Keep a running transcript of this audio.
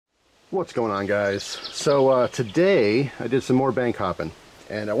What's going on, guys? So today I did some more bank hopping,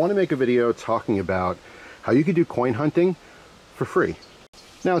 and I want to make a video talking about how you can do coin hunting for free.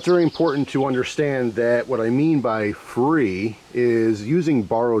 Now, it's very important to understand that what I mean by free is using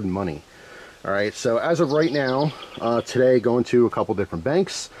borrowed money. All right, so as of right now, today going to a couple different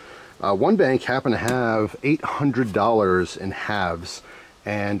banks. One bank happened to have $800 in halves.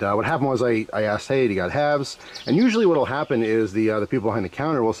 And what happened was I asked, hey, do you got halves? And usually what will happen is the people behind the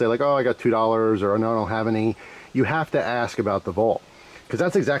counter will say like, oh, I got $2, or no, I don't have any. You have to ask about the vault, because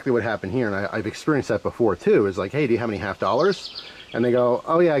that's exactly what happened here. And I've experienced that before too. Is like, hey, do you have any half dollars? And they go,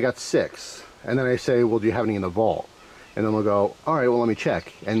 oh yeah, I got 6. And then I say, well, do you have any in the vault? And then they'll go, all right, well, let me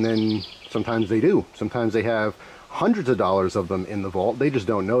check. And then sometimes they do. Sometimes they have hundreds of dollars of them in the vault. They just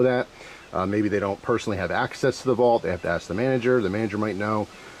don't know that. Maybe they don't personally have access to the vault. They have to ask the manager. The manager might know.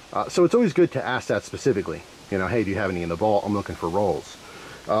 So it's always good to ask that specifically. You know, hey, do you have any in the vault? I'm looking for rolls.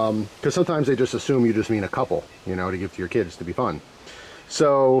 Because sometimes they just assume you just mean a couple, you know, to give to your kids to be fun.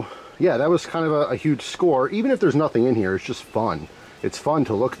 So yeah, that was kind of a huge score. Even if there's nothing in here, it's just fun. It's fun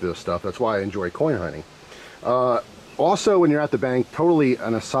to look at this stuff. That's why I enjoy coin hunting. Also, when you're at the bank, totally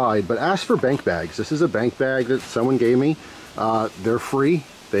an aside, but ask for bank bags. This is a bank bag that someone gave me. They're free.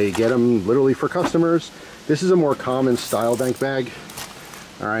 They get them literally for customers. This is a more common style bank bag.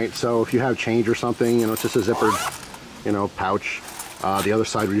 All right, so if you have change or something, you know, it's just a zippered, you know, pouch. The other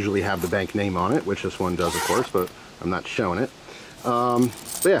side would usually have the bank name on it, which this one does, of course, but I'm not showing it.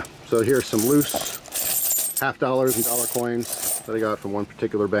 But yeah, so here's some loose half dollars and dollar coins that I got from one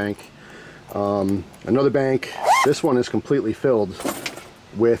particular bank. Another bank, this one is completely filled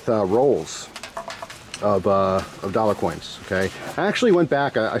with rolls of dollar coins. Okay, I actually went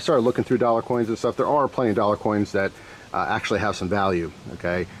back, I started looking through dollar coins and stuff. There are plenty of dollar coins that actually have some value.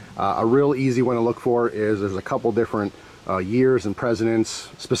 Okay, a real easy one to look for is there's a couple different years and presidents,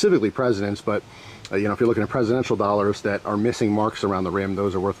 specifically presidents, but you know, if you're looking at presidential dollars that are missing marks around the rim,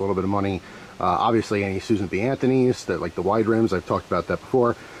 those are worth a little bit of money. Obviously any Susan B. Anthony's, that like the wide rims, I've talked about that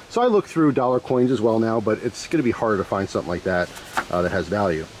before. So I look through dollar coins as well now, but it's going to be harder to find something like that that has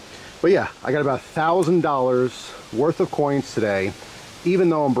value. But yeah, I got about $1,000 worth of coins today, even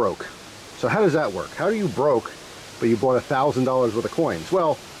though I'm broke. So how does that work? How are you broke, but you bought $1,000 worth of coins?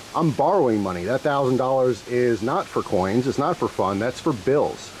 Well, I'm borrowing money. That $1,000 is not for coins. It's not for fun. That's for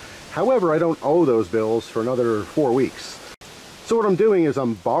bills. However, I don't owe those bills for another 4 weeks. So what I'm doing is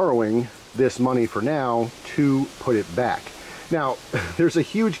I'm borrowing this money for now to put it back. Now, there's a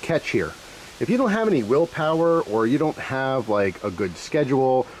huge catch here. If you don't have any willpower, or you don't have like a good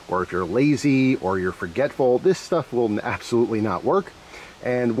schedule, or if you're lazy or you're forgetful, this stuff will absolutely not work.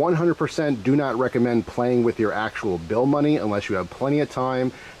 And 100% do not recommend playing with your actual bill money unless you have plenty of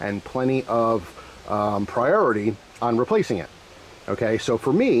time and plenty of priority on replacing it. Okay, so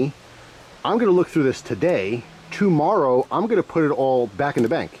for me, I'm going to look through this today. Tomorrow, I'm going to put it all back in the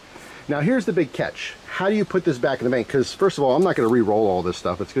bank. Now, here's the big catch. How do you put this back in the bank? Because first of all, I'm not going to re-roll all this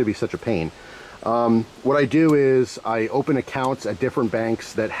stuff. It's going to be such a pain. What I do is I open accounts at different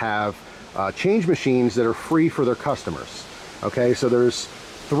banks that have change machines that are free for their customers. Okay, so there's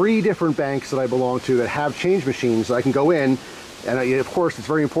 3 different banks that I belong to that have change machines that I can go in, and of course it's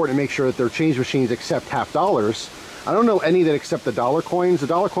very important to make sure that their change machines accept half dollars. I don't know any that accept the dollar coins. The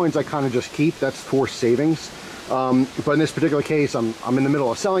dollar coins I kind of just keep. That's for savings. But in this particular case, I'm in the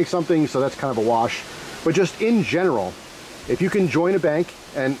middle of selling something, so that's kind of a wash. But just in general, if you can join a bank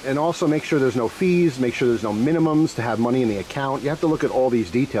and also make sure there's no fees, make sure there's no minimums to have money in the account. You have to look at all these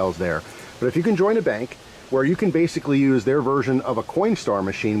details there. But if you can join a bank where you can basically use their version of a Coinstar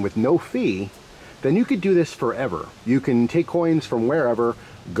machine with no fee, then you could do this forever. You can take coins from wherever,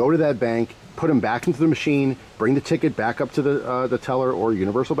 go to that bank, put them back into the machine, bring the ticket back up to the teller or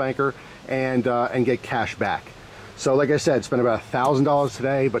universal banker, and get cash back. So like I said, spent about $1,000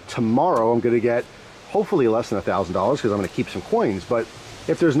 today, but tomorrow I'm going to get hopefully less than $1,000 because I'm going to keep some coins. But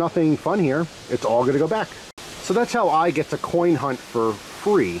if there's nothing fun here, it's all going to go back. So that's how I get to coin hunt for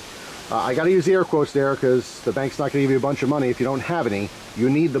free. I got to use the air quotes there because the bank's not going to give you a bunch of money if you don't have any. You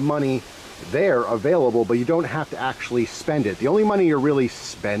need the money there available, but you don't have to actually spend it. The only money you're really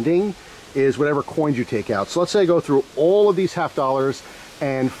spending is whatever coins you take out. So let's say I go through all of these half dollars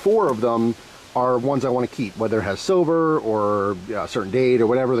and 4 of them are ones I want to keep, whether it has silver or a certain date or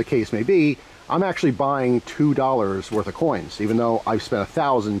whatever the case may be. I'm actually buying $2 worth of coins, even though I've spent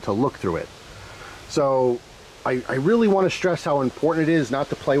 $1,000 to look through it. So I really want to stress how important it is not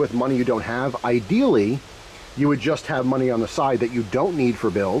to play with money you don't have. Ideally, you would just have money on the side that you don't need for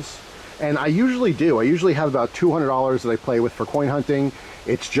bills. And I usually do. I usually have about $200 that I play with for coin hunting.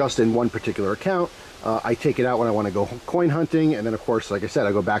 It's just in one particular account. I take it out when I want to go coin hunting, and then of course, like I said,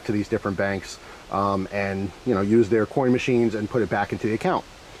 I go back to these different banks and use their coin machines and put it back into the account.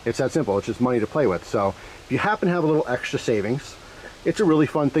 It's that simple. It's just money to play with. So if you happen to have a little extra savings, it's a really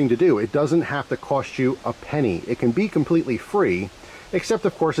fun thing to do. It doesn't have to cost you a penny. It can be completely free, except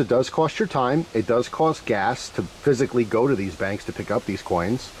of course it does cost your time. It does cost gas to physically go to these banks to pick up these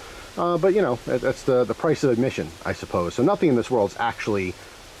coins. But that's the price of admission, I suppose. So nothing in this world is actually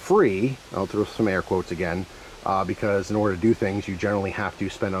free. I'll throw some air quotes again, because in order to do things, you generally have to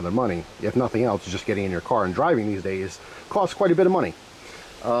spend other money. If nothing else, just getting in your car and driving these days costs quite a bit of money.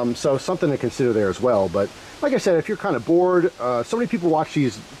 So something to consider there as well. But like I said, if you're kind of bored, so many people watch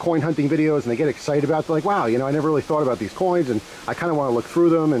these coin hunting videos and they get excited about it. They're like, wow, I never really thought about these coins and I kind of want to look through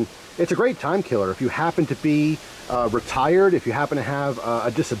them. And it's a great time killer. If you happen to be retired, if you happen to have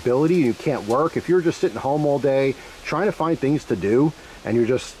a disability and you can't work, if you're just sitting home all day trying to find things to do and you're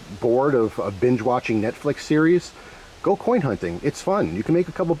just bored of binge watching Netflix series, go coin hunting. It's fun. You can make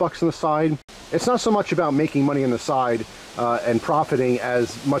a couple bucks on the side. It's not so much about making money on the side and profiting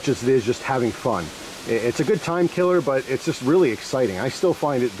as much as it is just having fun. It's a good time killer, but it's just really exciting. I still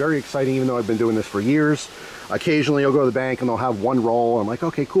find it very exciting, even though I've been doing this for years. Occasionally I'll go to the bank and they'll have one roll. I'm like,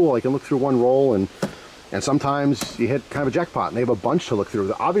 okay, cool. I can look through one roll, and sometimes you hit kind of a jackpot and they have a bunch to look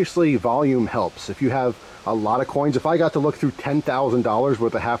through. Obviously volume helps. If you have a lot of coins, if I got to look through $10,000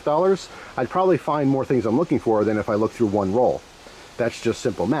 worth of half dollars, I'd probably find more things I'm looking for than if I look through one roll. That's just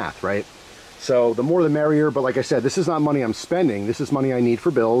simple math, right? So the more the merrier, but like I said, this is not money I'm spending. This is money I need for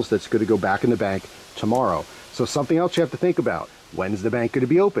bills that's going to go back in the bank tomorrow. So something else you have to think about. When's the bank going to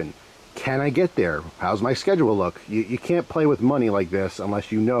be open? Can I get there? How's my schedule look? You can't play with money like this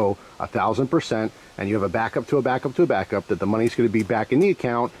unless you know 1,000% and you have a backup to a backup to a backup that the money's going to be back in the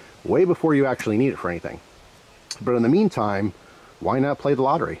account way before you actually need it for anything. But in the meantime, why not play the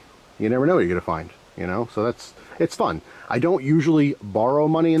lottery? You never know what you're going to find, so it's fun. I don't usually borrow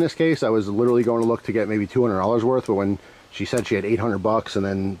money in this case. I was literally going to look to get maybe $200 worth, but when she said she had 800 bucks and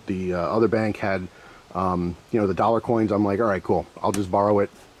then the other bank had, the dollar coins, I'm like, all right, cool. I'll just borrow it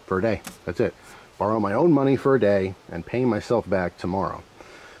for a day. That's it. Borrow my own money for a day and pay myself back tomorrow.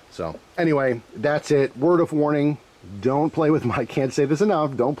 So anyway, that's it. Word of warning. Don't play with money. I can't say this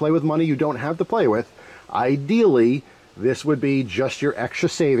enough. Don't play with money you don't have to play with. Ideally, this would be just your extra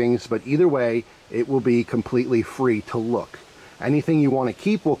savings, but either way, it will be completely free to look. Anything you want to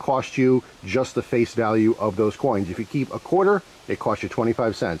keep will cost you just the face value of those coins. If you keep a quarter, it costs you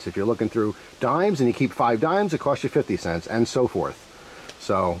 25 cents. If you're looking through dimes and you keep 5 dimes, it costs you 50 cents, and so forth.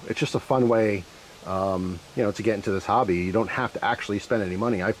 So it's just a fun way, to get into this hobby. You don't have to actually spend any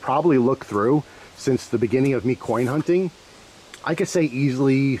money. I've probably looked through, since the beginning of me coin hunting, I could say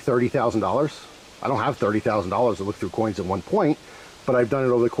easily $30,000. I don't have $30,000 to look through coins at one point, but I've done it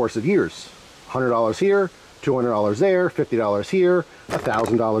over the course of years. $100 here, $200 there, $50 here,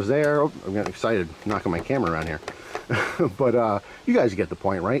 $1,000 there. Oh, I'm getting excited, knocking my camera around here. But you guys get the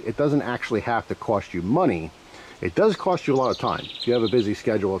point, right? It doesn't actually have to cost you money. It does cost you a lot of time. If you have a busy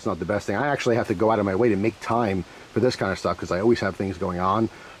schedule, it's not the best thing. I actually have to go out of my way to make time for this kind of stuff because I always have things going on.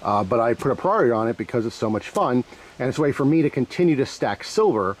 But I put a priority on it because it's so much fun, and it's a way for me to continue to stack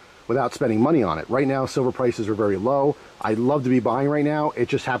silver without spending money on it. Right now, silver prices are very low. I'd love to be buying right now. It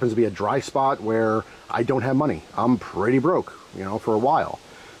just happens to be a dry spot where I don't have money. I'm pretty broke, for a while.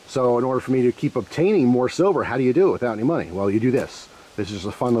 So in order for me to keep obtaining more silver, how do you do it without any money? Well, you do this. This is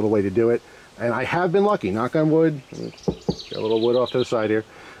a fun little way to do it. And I have been lucky, knock on wood. Got a little wood off to the side here.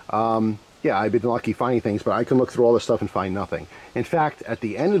 Yeah, I've been lucky finding things, but I can look through all this stuff and find nothing. In fact, at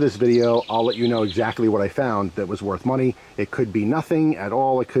the end of this video, I'll let you know exactly what I found that was worth money. It could be nothing at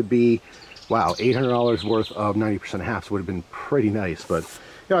all. It could be, wow, $800 worth of 90% halves would have been pretty nice. But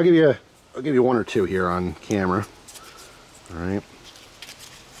I'll give you one or two here on camera. All right.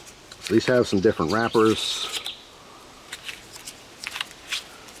 So these have some different wrappers.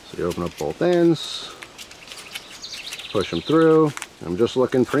 So you open up both ends, push them through. I'm just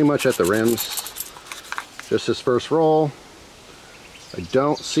looking pretty much at the rims. Just this first roll. I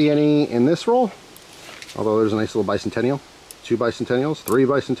don't see any in this roll, although there's a nice little bicentennial. 2 bicentennials, 3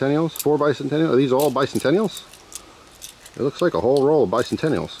 bicentennials, 4 bicentennials. Are these all bicentennials? It looks like a whole roll of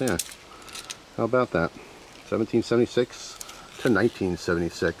bicentennials, yeah. How about that? 1776 to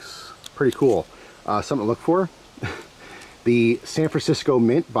 1976. Pretty cool. Something to look for. The San Francisco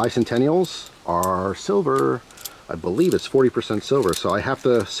Mint bicentennials are silver. I believe it's 40% silver, so I have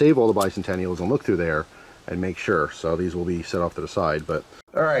to save all the bicentennials and look through there and make sure. So these will be set off to the side. But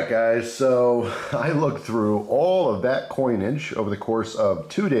all right, guys, so I looked through all of that coinage over the course of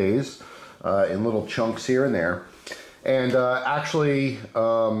 2 days in little chunks here and there. And actually,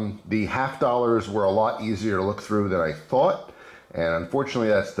 the half dollars were a lot easier to look through than I thought. And unfortunately,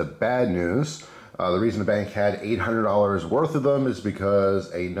 that's the bad news. The reason the bank had $800 worth of them is because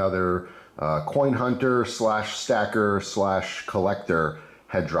another coin hunter slash stacker slash collector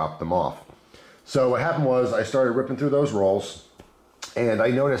had dropped them off. So what happened was I started ripping through those rolls, and I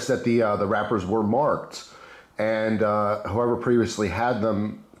noticed that the wrappers were marked, and whoever previously had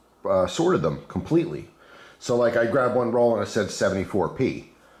them sorted them completely. So like I grabbed one roll and it said 74p,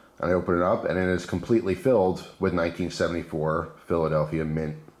 and I open it up and it is completely filled with 1974 Philadelphia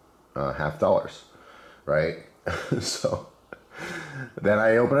Mint half dollars, right? So then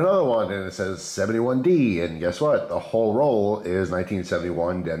I open another one and it says 71D, and guess what? The whole roll is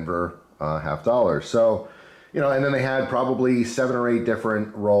 1971 Denver half dollars. So, you know, and then they had probably 7 or 8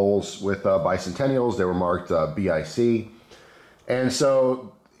 different rolls with bicentennials. They were marked BIC. And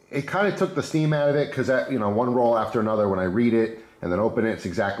so it kind of took the steam out of it, because that, you know, one roll after another, when I read it and then open it, it's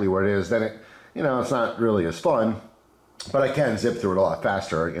exactly what it is. Then it, you know, it's not really as fun, but I can zip through it a lot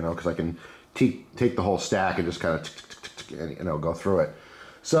faster, you know, because I can take the whole stack and just kind of, you know, go through it.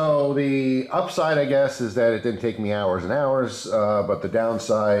 So the upside, I guess, is that it didn't take me hours and hours, but the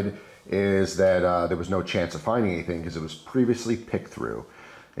downside is that there was no chance of finding anything because it was previously picked through.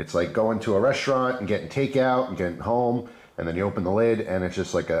 It's like going to a restaurant and getting takeout and getting home, and then you open the lid and it's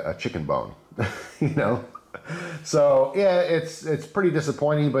just like a chicken bone, you know? So yeah, it's pretty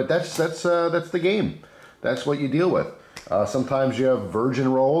disappointing, but that's the game. That's what you deal with. Sometimes you have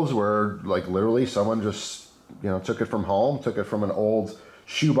virgin rolls where like literally someone just, you know, took it from home, took it from an old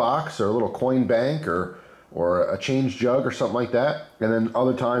shoebox or a little coin bank or a change jug or something like that. And then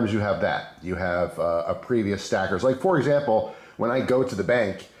other times you have that. You have a previous stackers. Like for example, when I go to the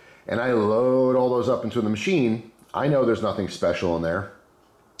bank and I load all those up into the machine, I know there's nothing special in there.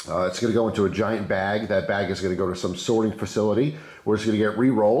 It's going to go into a giant bag. That bag is going to go to some sorting facility where it's going to get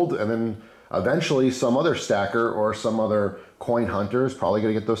re-rolled, and then eventually some other stacker or some other coin hunter is probably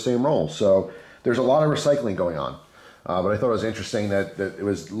going to get those same rolls. So there's a lot of recycling going on. But I thought it was interesting that it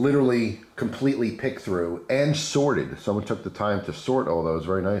was literally completely picked through and sorted. Someone took the time to sort all those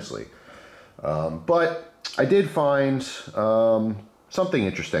very nicely. But I did find something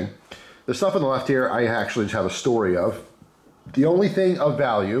interesting. The stuff on the left here, I actually just have a story of. The only thing of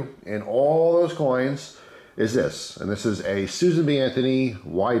value in all those coins is this, and this is a Susan B. Anthony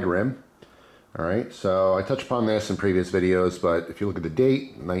wide rim. All right, so I touched upon this in previous videos, but if you look at the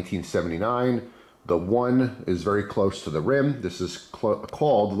date, 1979, the 1 is very close to the rim. This is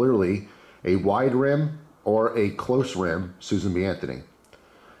called literally a wide rim or a close rim Susan B. Anthony.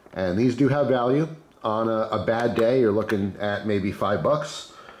 And these do have value. On a bad day, you're looking at maybe $5.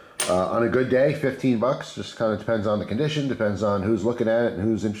 On a good day, $15. Just kind of depends on the condition, depends on who's looking at it and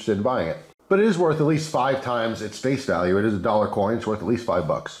who's interested in buying it. But it is worth at least 5 times its face value. It is a dollar coin. It's worth at least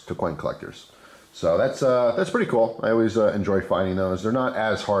 $5 to coin collectors. So that's pretty cool. I always enjoy finding those. They're not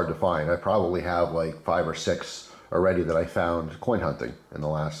as hard to find. I probably have like 5 or 6 already that I found coin hunting in the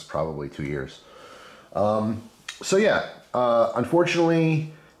last probably 2 years. So yeah,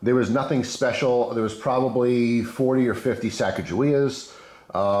 unfortunately, there was nothing special. There was probably 40 or 50 Sacagaweas,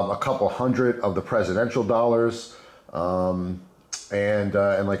 a couple hundred of the presidential dollars, and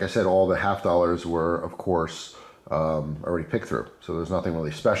like I said, all the half dollars were, of course, already picked through. So there's nothing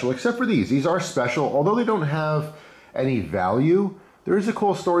really special except for these. These are special, although they don't have any value. There is a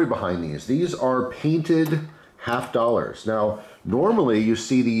cool story behind these. These are painted half dollars. Now, normally you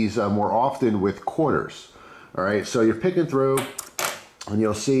see these more often with quarters. All right, so you're picking through and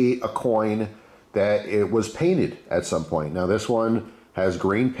you'll see a coin that it was painted at some point. Now this one has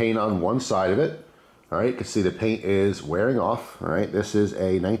green paint on one side of it. All right, you can see the paint is wearing off. All right, this is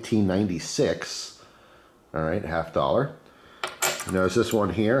a 1996, all right, half dollar. Notice this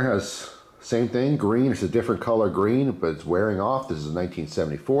one here has same thing, green. It's a different color green, but it's wearing off. This is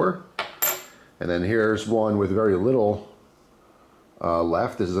 1974. And then here's one with very little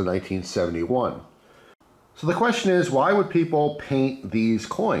left. This is a 1971. So the question is, why would people paint these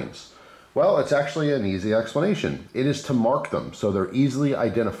coins? Well, it's actually an easy explanation. It is to mark them so they're easily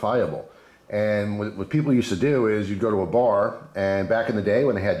identifiable. And what people used to do is you'd go to a bar, and back in the day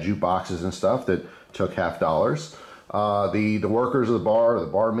when they had jukeboxes and stuff that took half dollars, the workers of the bar, or the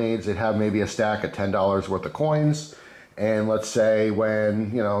barmaids, they'd have maybe a stack of $10 worth of coins. And let's say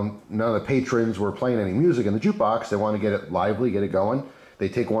when, you know, none of the patrons were playing any music in the jukebox, they want to get it lively, get it going. They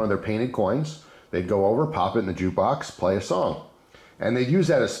take one of their painted coins, they'd go over, pop it in the jukebox, play a song. And they'd use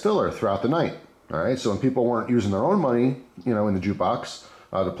that as filler throughout the night. All right, so when people weren't using their own money, you know, in the jukebox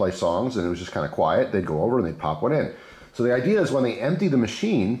to play songs, and it was just kind of quiet, they'd go over and they'd pop one in. So the idea is when they empty the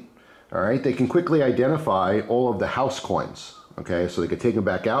machine, All right, they can quickly identify all of the house coins. Okay, so they could take them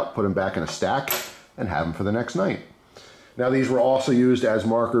back out, put them back in a stack, and have them for the next night. Now, these were also used as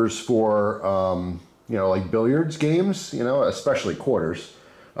markers for, you know, like billiards games, you know, especially quarters.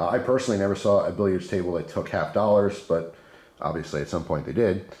 I personally never saw a billiards table that took $50, but obviously at some point they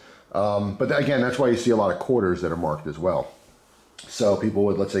did. But again, that's why you see a lot of quarters that are marked as well. So people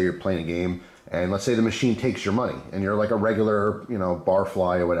would, let's say you're playing a game, and let's say the machine takes your money, and you're like a regular, you know,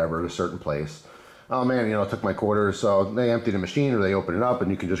 barfly or whatever at a certain place. Oh man, you know, it took my quarter, so they empty the machine or they open it up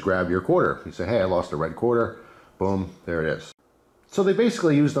and you can just grab your quarter. You say, hey, I lost a red quarter. Boom, there it is. So they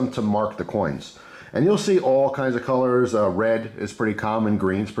basically use them to mark the coins. And you'll see all kinds of colors. Red is pretty common,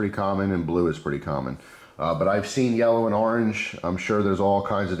 green's pretty common, and blue is pretty common. But I've seen yellow and orange. I'm sure there's all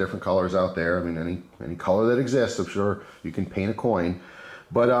kinds of different colors out there. I mean, any color that exists, I'm sure you can paint a coin.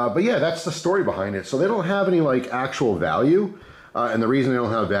 But yeah, that's the story behind it. So they don't have any like actual value. And the reason they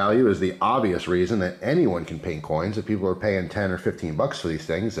don't have value is the obvious reason that anyone can paint coins. If people are paying 10 or 15 bucks for these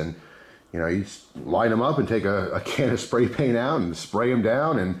things, and you know, you just line them up and take a can of spray paint out and spray them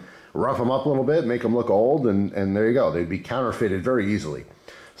down and rough them up a little bit, make them look old, and there you go. They'd be counterfeited very easily.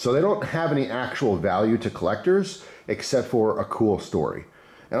 So they don't have any actual value to collectors except for a cool story.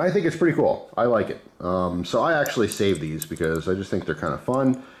 And I think it's pretty cool. I like it. So I actually save these because I just think they're kind of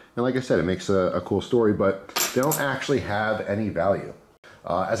fun. And like I said, it makes a cool story, but they don't actually have any value.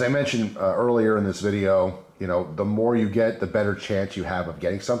 As I mentioned earlier in this video, you know, the more you get, the better chance you have of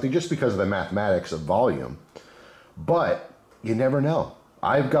getting something just because of the mathematics of volume. But you never know.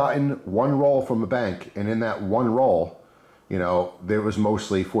 I've gotten one roll from a bank, and in that one roll, you know, there was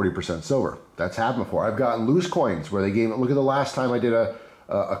mostly 40% silver. That's happened before. I've gotten loose coins where they gave, look at the last time I did a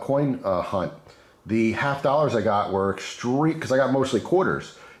coin hunt. The $50 I got were extreme, because I got mostly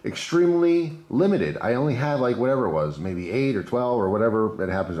quarters. Extremely limited. I only had like whatever it was, maybe 8 or 12 or whatever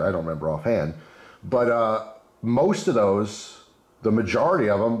it happens. I don't remember offhand. But most of those, the majority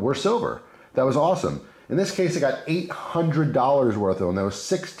of them were silver. That was awesome. In this case, I got $800 worth of them. There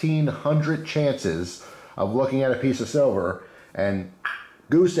was 1,600 chances of looking at a piece of silver and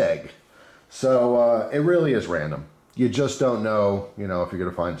goose egg. So it really is random. You just don't know, you know, if you're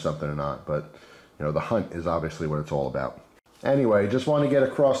going to find something or not. But, you know, the hunt is obviously what it's all about. Anyway, just want to get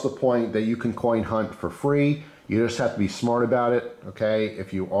across the point that you can coin hunt for free. You just have to be smart about it, okay?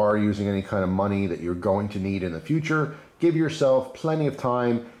 If you are using any kind of money that you're going to need in the future, give yourself plenty of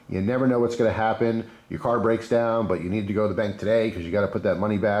time. You never know what's going to happen. Your car breaks down, but you need to go to the bank today because you got to put that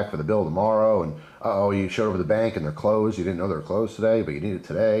money back for the bill tomorrow. And uh-oh, you showed up at the bank and they're closed. You didn't know they were closed today, but you need it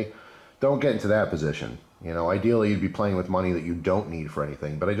today. Don't get into that position. You know, ideally you'd be playing with money that you don't need for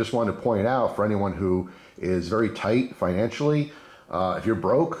anything. But I just wanted to point out for anyone who is very tight financially, if you're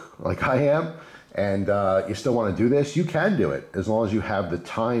broke like I am, and you still want to do this, you can do it as long as you have the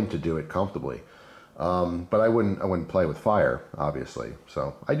time to do it comfortably. But I wouldn't play with fire, obviously.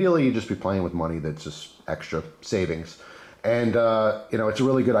 So ideally you'd just be playing with money that's just extra savings. And you know, it's a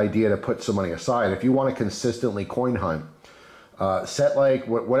really good idea to put some money aside. If you want to consistently coin hunt, set like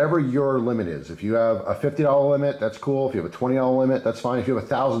whatever your limit is. If you have a $50 limit, that's cool. If you have a $20 limit, that's fine. If you have a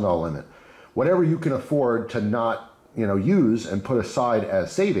 $1,000 limit, whatever you can afford to not, you know, use and put aside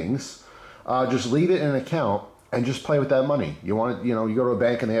as savings, just leave it in an account and just play with that money. You want it, you know, you go to a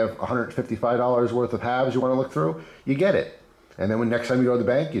bank and they have $155 worth of halves you want to look through, you get it. And then when next time you go to the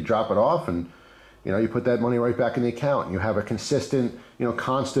bank, you drop it off and, you know, you put that money right back in the account. And you have a consistent, you know,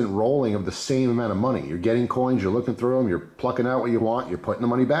 constant rolling of the same amount of money. You're getting coins, you're looking through them, you're plucking out what you want, you're putting the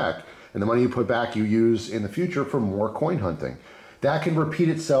money back. And the money you put back, you use in the future for more coin hunting. That can repeat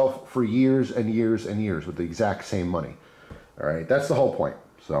itself for years and years and years with the exact same money. All right, that's the whole point.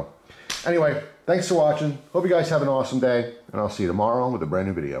 So anyway, thanks for watching. Hope you guys have an awesome day, and I'll see you tomorrow with a brand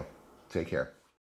new video. Take care.